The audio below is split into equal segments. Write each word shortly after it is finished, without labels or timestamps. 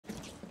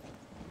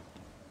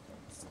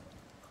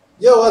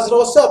Yo, Azra,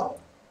 what's up?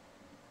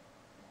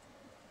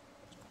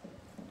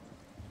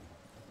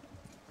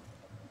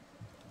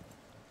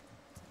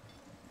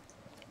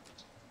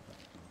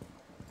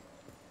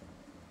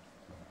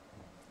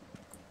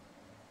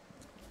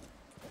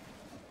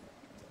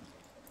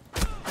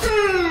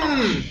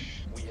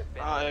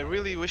 I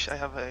really wish I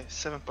have a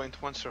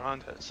 7.1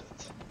 surround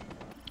headset.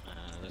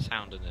 The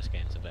sound in this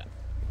game is a bit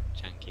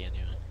janky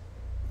anyway.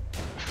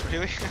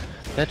 Really?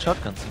 That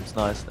shotgun seems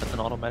nice. That's an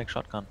automatic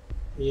shotgun.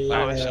 Yeah.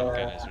 Wow, this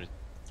shotgun is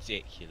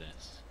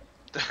ridiculous.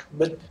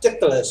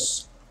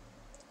 Ridiculous.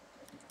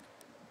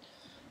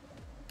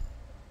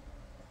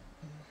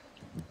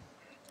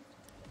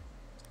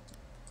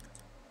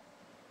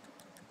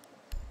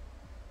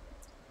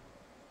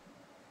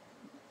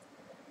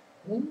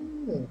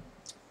 Mm.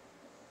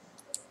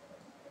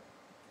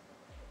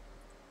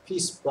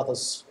 Peace,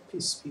 brothers.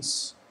 Peace,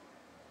 peace.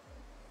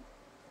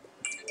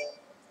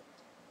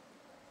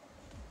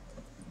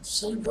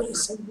 Somebody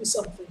send me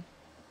something.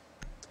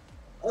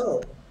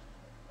 Oh.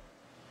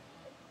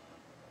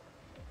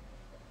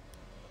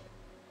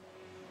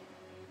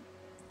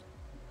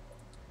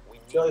 We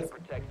need Joy. to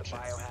protect the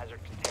biohazard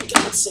container.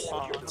 Can't say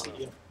I'm here to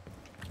you.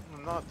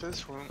 Not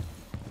this room.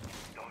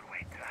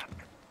 Doorway trapped.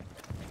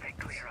 Stay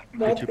clear of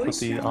Not Did you put this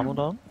the one. ammo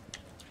down?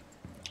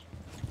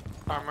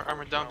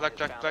 Armor down,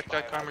 blackjack,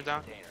 armor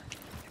down.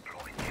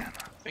 deploying camera.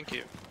 Thank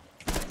you.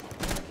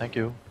 Thank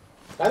you.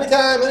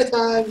 Anytime,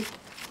 anytime.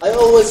 I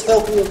always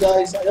help you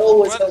guys. I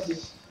always What? help you.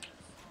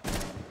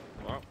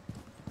 Wow.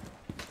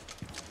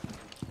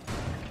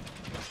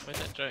 Where'd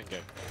that drone go?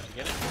 Did you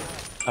get it?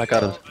 I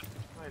got it.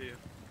 I do.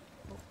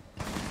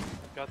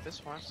 Got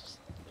this one.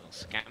 Little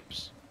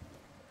scamps.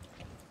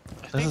 I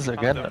This think is I found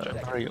again the a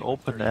objective. very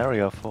open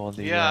area for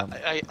the. Yeah,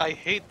 I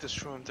hate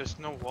this room. There's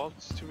no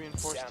walls to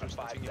reinforce. Down to There's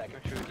 5 nothing you can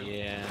seconds. actually do.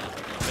 Yeah,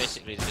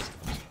 basically just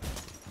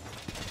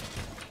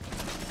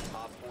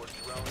Op 4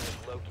 drone has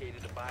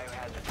located a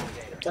biohazard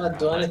container. Cannot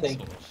do anything.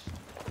 sort of,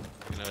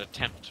 I'm gonna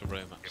attempt to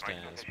roam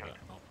upstairs, but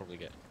I'll probably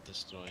get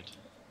destroyed.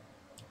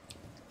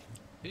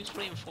 Who's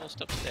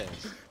reinforced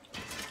upstairs?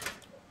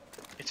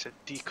 It's a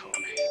decoy.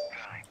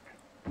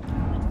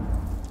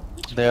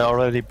 They're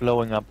already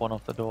blowing up one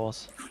of the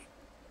doors.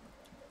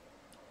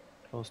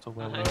 Close to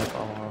where we Uh-huh. have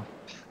our.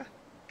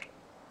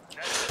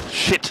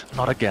 Shit!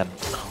 Not again.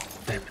 Oh,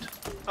 damn it.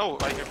 Oh,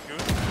 I hear you.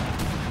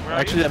 Where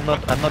Actually, are you?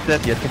 I'm not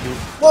dead yet. Can you?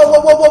 Whoa,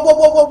 whoa, whoa, whoa, whoa,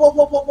 whoa, whoa,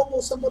 whoa, whoa, whoa, whoa,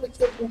 somebody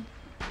killed me.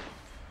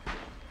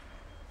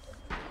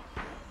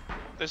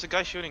 There's a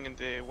guy shooting in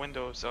the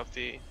windows of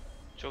the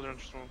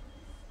children's room.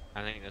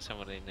 I think there's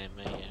somebody near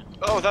me, yeah.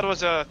 Oh, that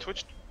was a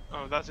Twitch.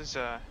 Oh, that is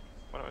a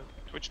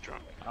Twitch drone.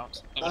 That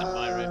was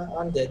my room.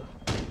 I'm dead.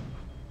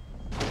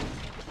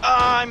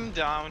 I'm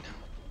down.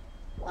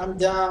 I'm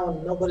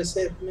down. Nobody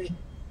saved me.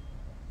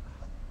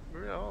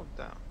 We're all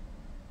down.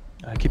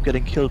 I keep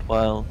getting killed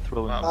while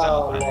throwing Wow.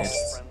 Oh, grenades.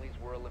 lost. Friendlies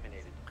were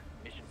eliminated.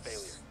 Mission failure.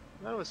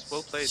 That was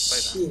well played by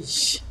them.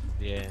 Sheesh.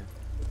 Yeah.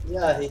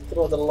 Yeah, he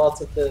threw a lot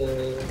at the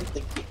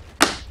thingy.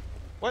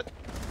 What?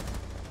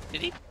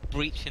 Did he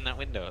breach in that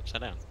window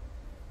upside down?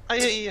 I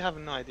have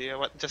no idea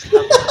what just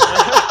happened.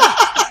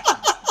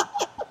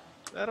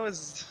 That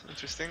was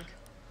interesting.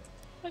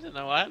 I don't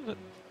know what happened.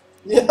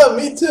 Yeah,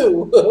 me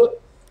too.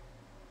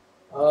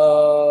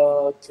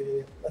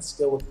 Okay, let's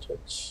go with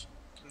Twitch.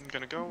 I'm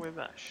gonna go with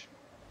Ash.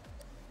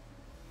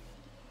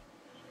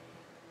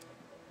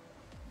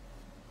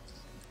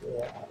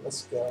 Yeah,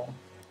 let's go.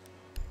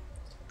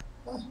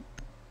 Ah.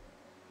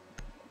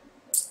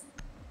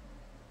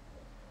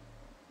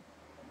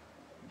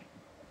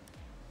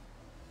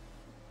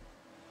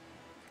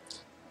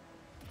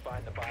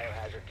 Find the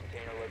biohazard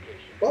container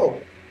location.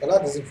 Whoa, the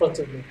lad is in front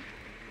of me.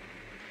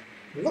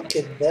 Look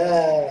at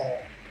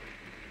that.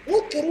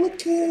 Look at.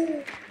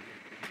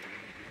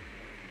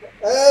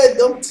 Hey,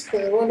 don't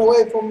run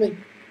away from me.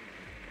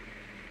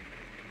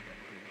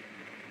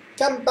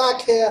 Come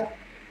back here.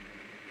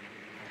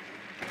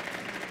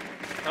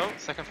 Oh,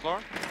 second floor.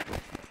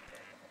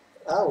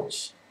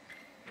 Ouch.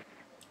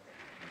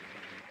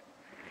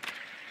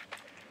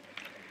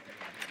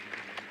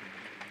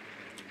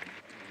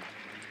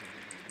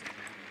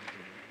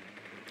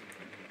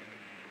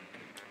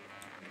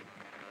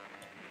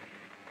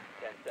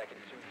 Seconds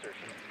to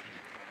insertion.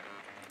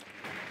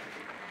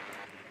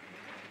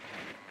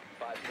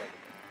 5 seconds.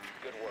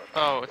 Good work.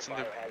 Oh, it's in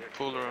the Biohazard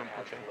pool container room.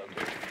 has Okay. been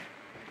located.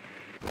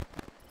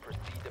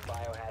 Proceed to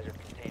biohazard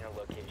container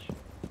location.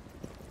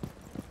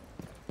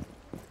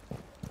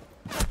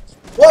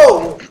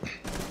 Whoa! Okay.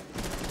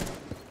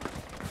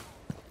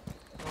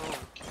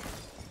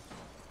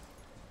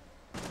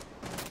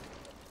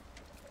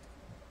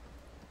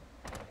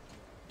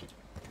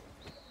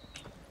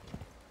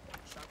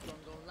 Cyclone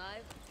go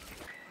live.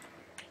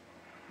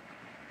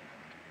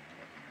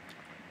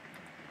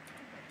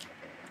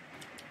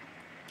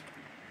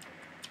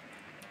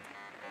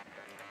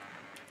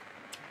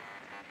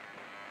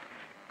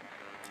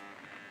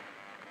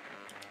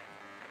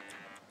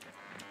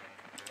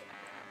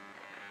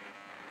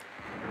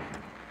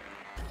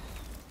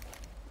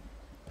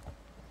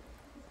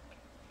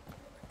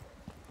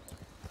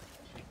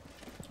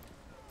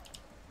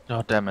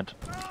 Oh, damn it.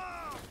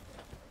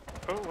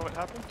 Oh, what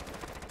happened?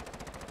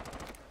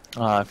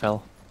 Ah, I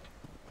fell.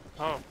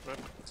 Oh, rip.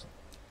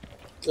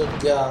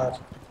 Good God.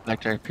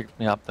 Blackjack picked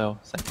me up though.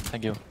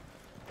 Thank you.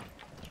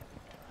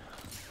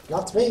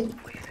 Not me.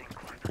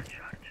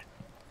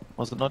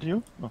 Was it not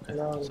you? Okay,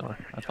 No. sorry.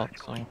 I thought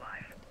so.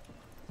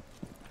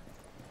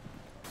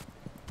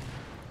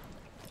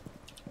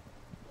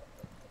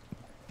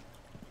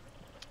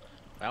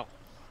 Well,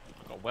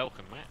 I got a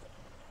welcome mat.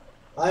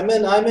 I'm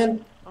in, I'm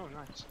in. Oh,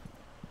 nice.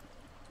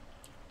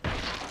 Oh,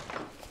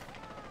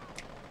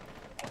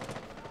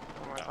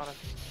 I thought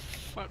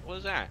What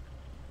was that?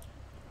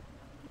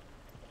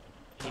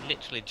 He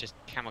literally just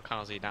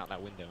kamikazed out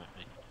that window at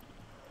me.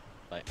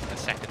 Like a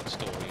second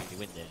story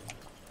window.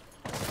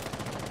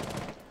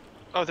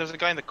 Oh, there's a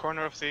guy in the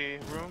corner of the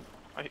room.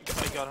 I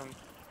got him.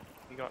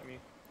 He got me.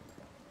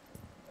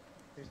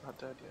 He's not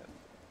dead yet.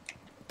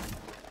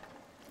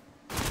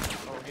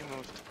 Oh, he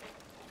moved.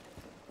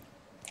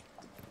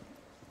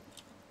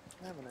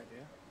 I have an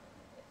idea.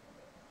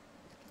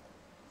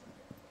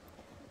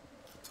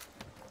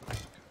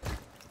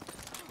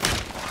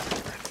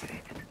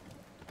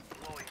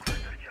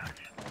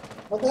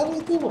 What the hell are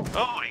you doing?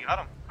 Oh, he got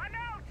him.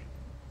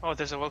 Oh,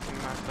 there's a welcome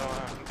mat though.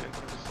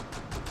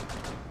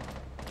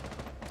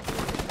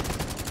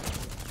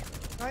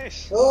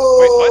 Nice.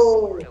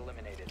 Oh! Four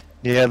eliminated.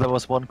 Yeah, there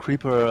was one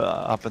creeper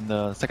up in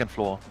the second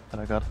floor that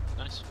I got.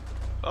 Nice.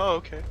 Oh,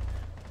 okay.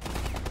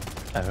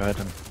 I heard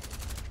him.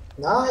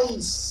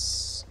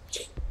 Nice!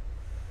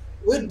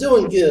 We're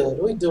doing good,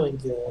 we're doing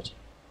good.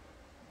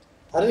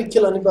 I didn't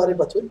kill anybody,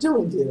 but we're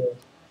doing good.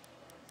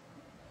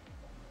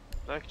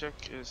 Blackjack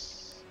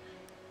is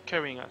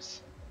carrying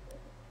us.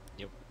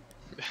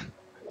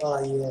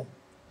 Oh yeah.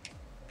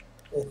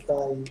 If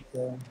I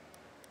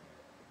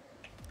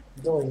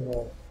doing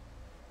well.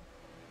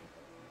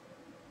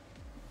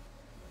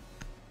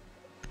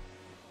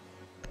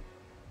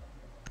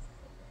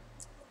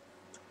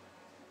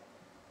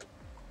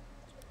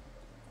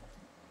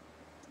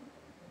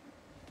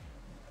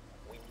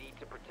 We need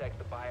to protect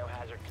the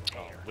biohazard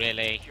container.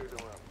 Really? Secure the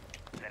room.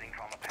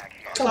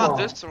 Come Not on.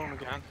 this room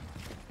again.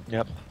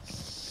 Yep.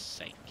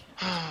 Sake.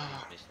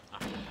 I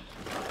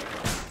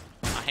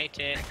hate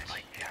it.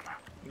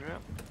 Yeah.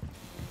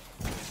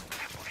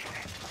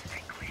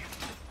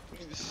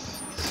 It's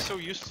so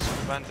useless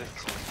for bandit.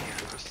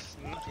 There's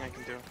nothing I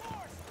can do.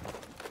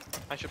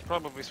 I should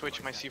probably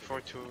switch my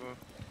C4 to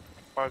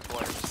barbed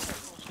wire.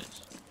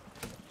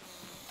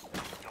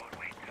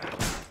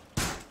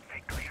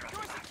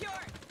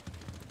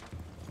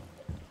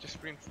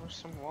 Just reinforce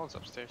some walls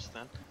upstairs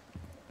then.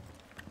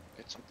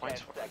 Get some 10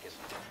 points for it. seconds.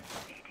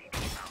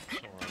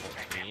 Sorry,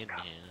 what's me in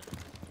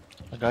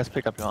here? Guys,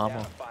 pick up your Down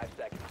armor. to 5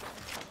 seconds.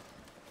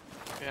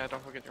 Yeah,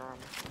 don't forget your armor.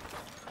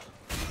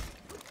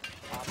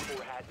 Op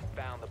 4 hasn't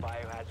found the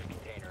biohazard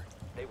container.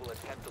 They will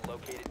attempt to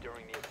locate it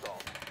during the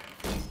assault.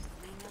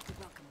 Laying out the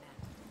welcome mat.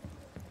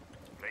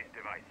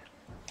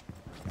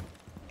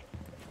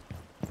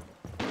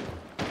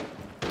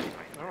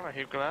 Oh, I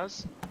hear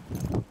glass.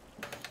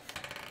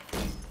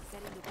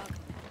 Setting the welcome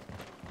mat.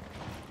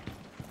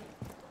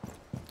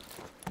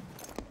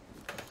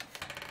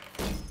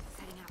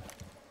 Setting up.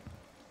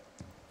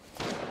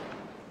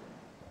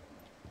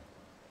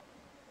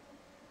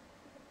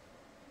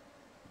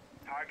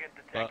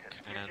 Buck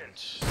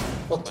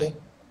and Okay.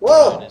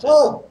 Whoa! Is it?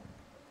 Whoa!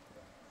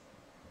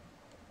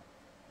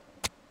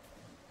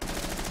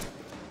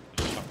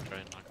 shock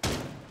train. Like.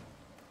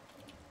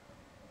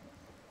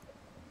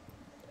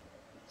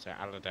 So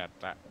Aladad,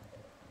 that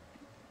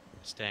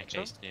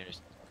staircase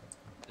nearest.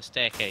 The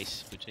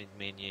staircase between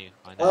me and you.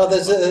 I know. Oh,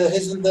 there's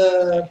he's in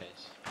the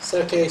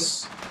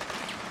Staircase. staircase.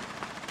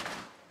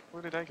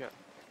 Where did I get?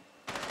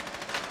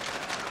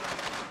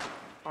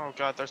 Oh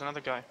god, there's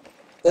another guy.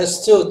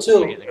 There's two.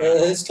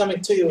 He's coming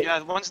to you.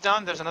 Yeah, one's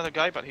down, there's another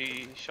guy, but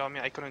he shot me.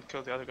 I couldn't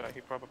kill the other guy. He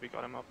probably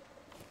got him up.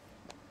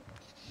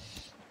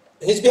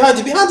 He's behind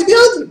you, behind you,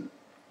 behind you!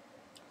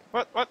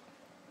 What? What?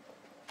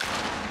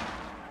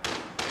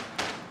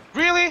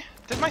 Really?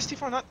 Did my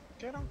C4 not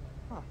get him?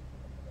 Huh.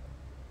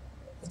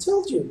 I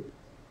told you.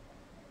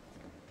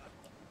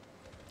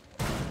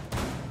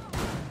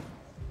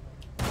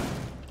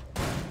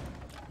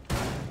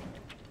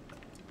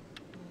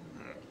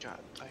 God,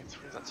 I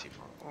threw that C4.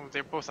 Oh,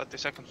 they're both at the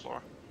second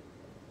floor.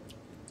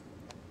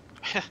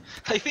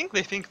 I think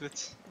they think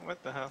that's...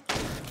 What the hell?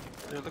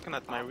 They're looking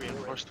at my Op 4 has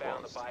reinforced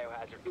found the walls.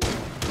 biohazard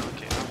container.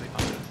 Okay, now they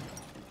found it.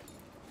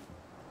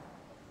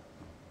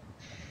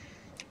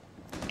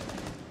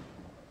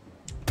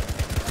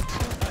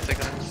 I think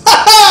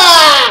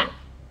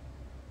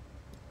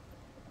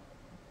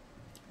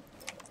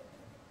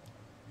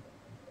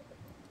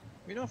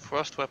you know,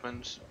 frost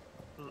weapons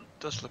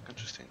does look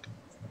interesting.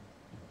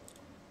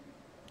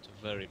 It's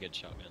a very good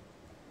shotgun.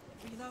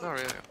 Oh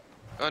really?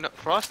 Oh no,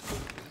 frost?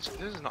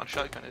 This is not a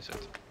shotgun, is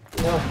it?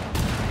 No.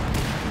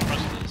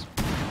 Frost is.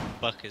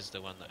 Buck is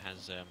the one that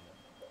has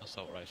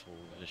assault rifle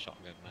with a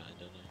shotgun mounted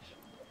underneath.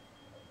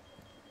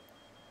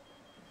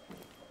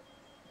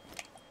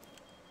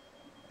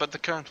 But the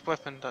current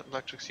weapon that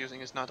Electric's using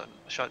is not a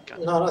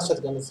shotgun. No, not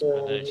shotgun. It's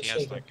And a she machine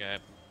has gun. like a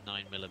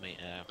 9mm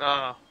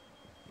Ah,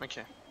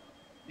 okay.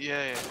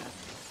 Yeah.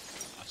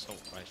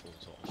 assault rifle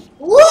sort of.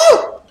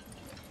 Whoa!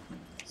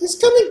 He's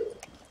coming.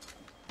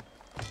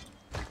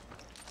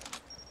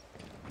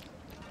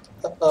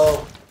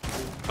 Uh-oh.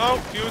 Oh,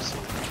 fuse!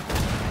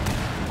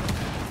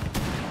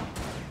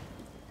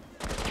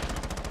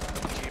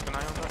 Keep an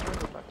eye on that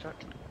window,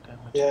 Blackjack. Damn it.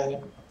 Yeah.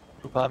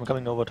 Trooper, I'm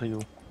coming over to you.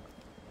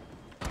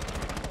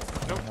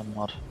 Nope. I'm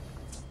not.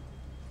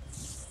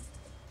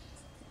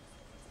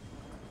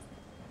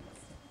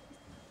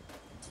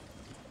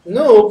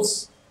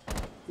 Noobs.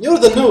 You're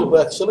the noob,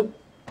 actually.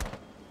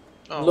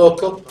 Oh.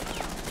 Local.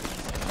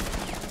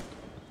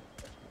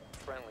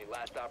 Friendly,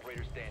 last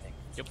operator standing.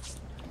 Yep.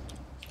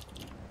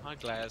 Hi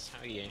Glass,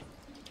 how are you?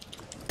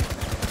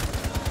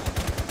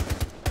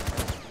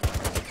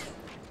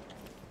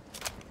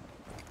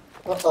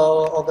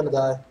 Uh-oh, I'm gonna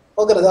die.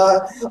 I'm gonna die.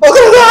 I'm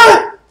gonna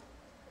die!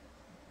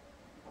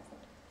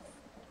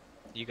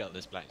 You got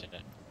this, Blackjack.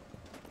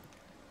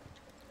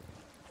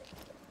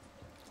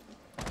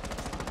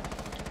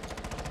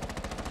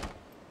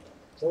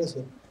 Where is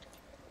he?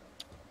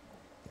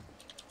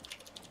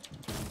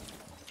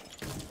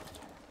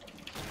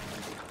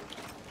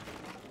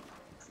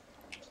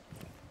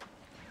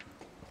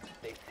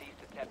 They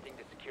ceased attempting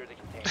to secure the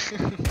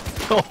container.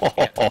 Oh,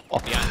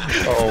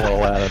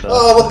 well, I don't know.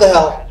 Oh, what the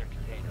hell? Hazard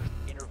container.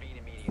 Intervene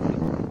immediately.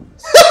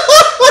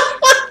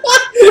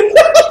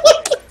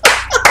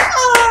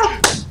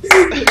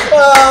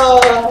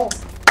 Ah!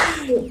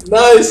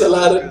 Nice,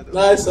 Aladdin.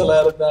 Nice,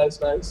 Aladdin.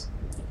 Nice.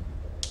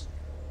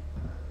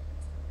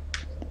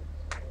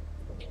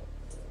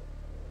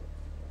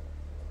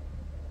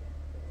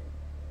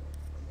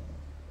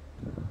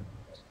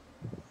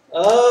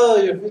 Oh,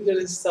 you're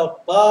figuring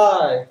stuff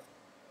by.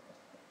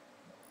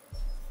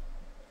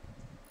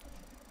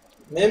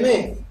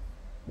 ميمي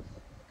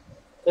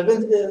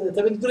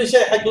تبي تقولي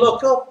شيء حق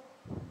لوكو؟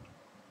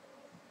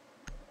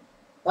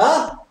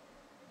 ها؟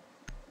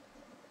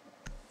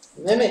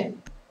 ميمي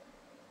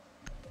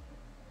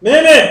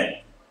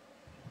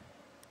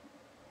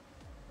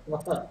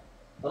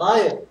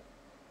رايق.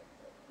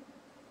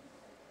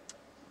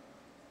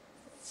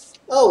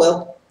 Oh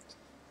well.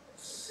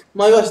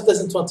 My wife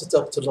doesn't want to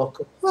talk to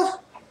Loco.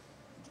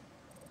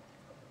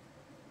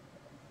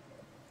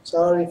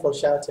 Sorry for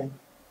shouting.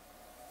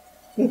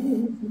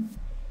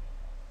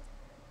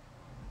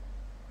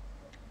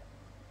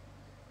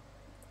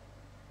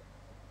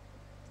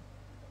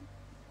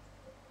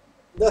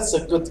 That's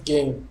a good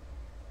game.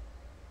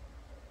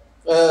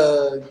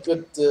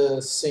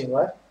 Good scene,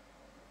 right?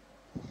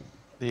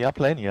 The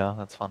airplane, yeah,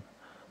 that's fun.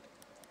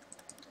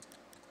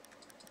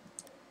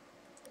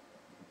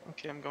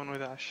 Okay, I'm going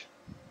with Ash.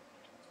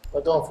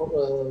 We're going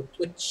for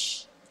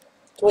Twitch.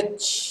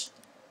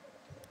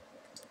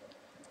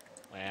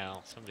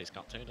 Well, somebody's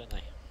got to, don't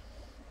they?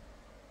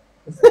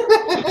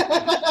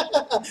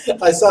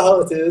 I saw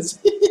how it is.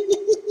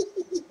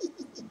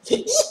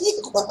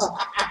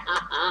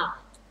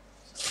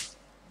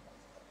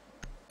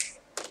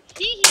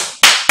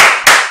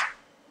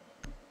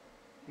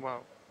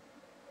 Wow.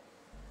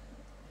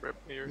 Rip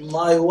ears.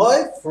 My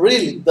wife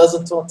really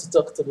doesn't want to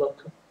talk to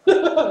Loco.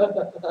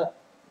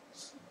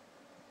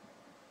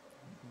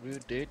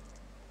 Rude dude.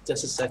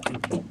 Just a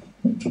second.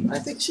 I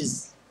think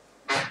she's.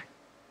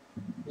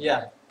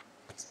 Yeah,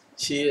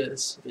 she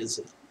is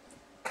busy. Need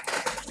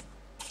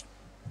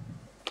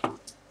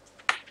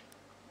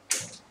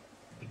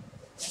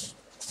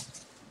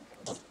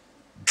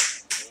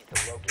to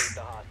locate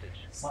the hostage.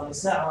 صار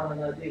ساعة وأنا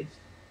ناديك.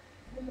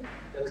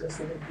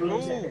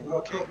 Oh,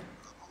 okay.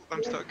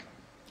 I'm stuck.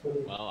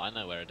 Well, I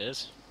know where it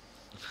is.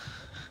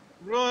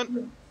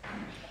 Run!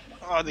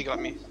 Oh, they got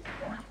me.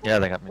 Yeah,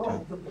 they got me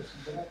too.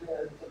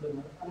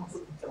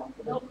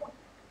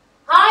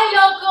 Hi,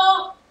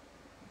 Loco.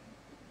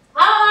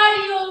 How are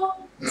you?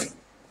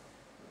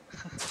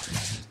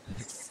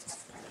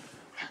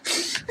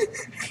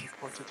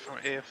 Reported from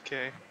AFK.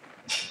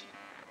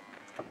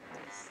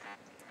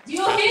 Do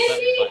you hear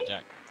me?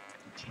 Blackjack.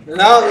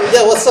 Now,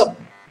 yeah, what's up?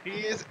 He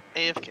is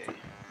AFK.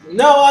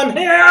 No, I'm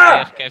here!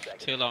 AFK for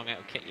too long,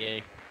 it'll kick you.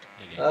 There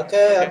you go.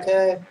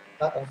 Okay.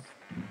 Uh-oh.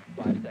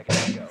 5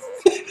 seconds to go.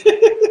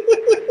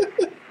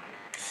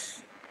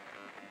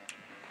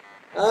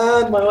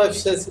 And my wife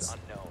says it's...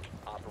 Unknown.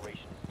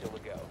 Operation is still a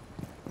go.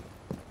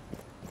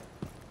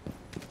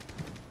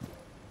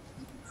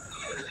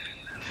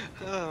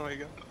 Oh my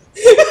god.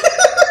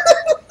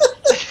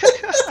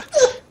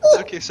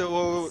 Okay,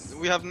 so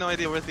we have no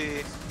idea where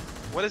the...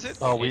 What is it?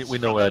 Oh, we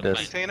know where it is.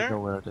 Container? We know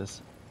where it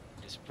is.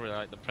 It's probably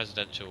like the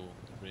presidential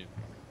room.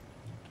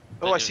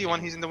 Oh, I see one.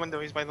 He's in the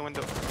window. He's by the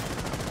window.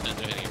 Don't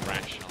do anything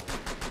rash.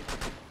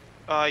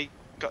 I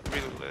got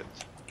really lit.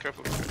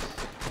 Careful, Chris.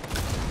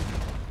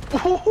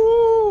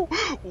 Woohoo!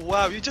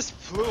 Wow, you just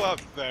flew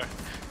out there.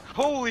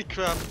 Holy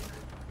crap.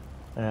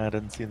 I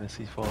didn't see the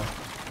C4.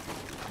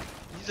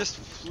 You just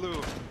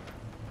flew.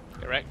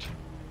 Correct.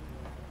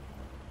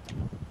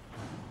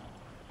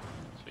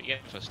 That's what you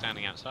get for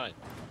standing outside,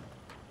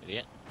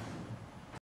 idiot.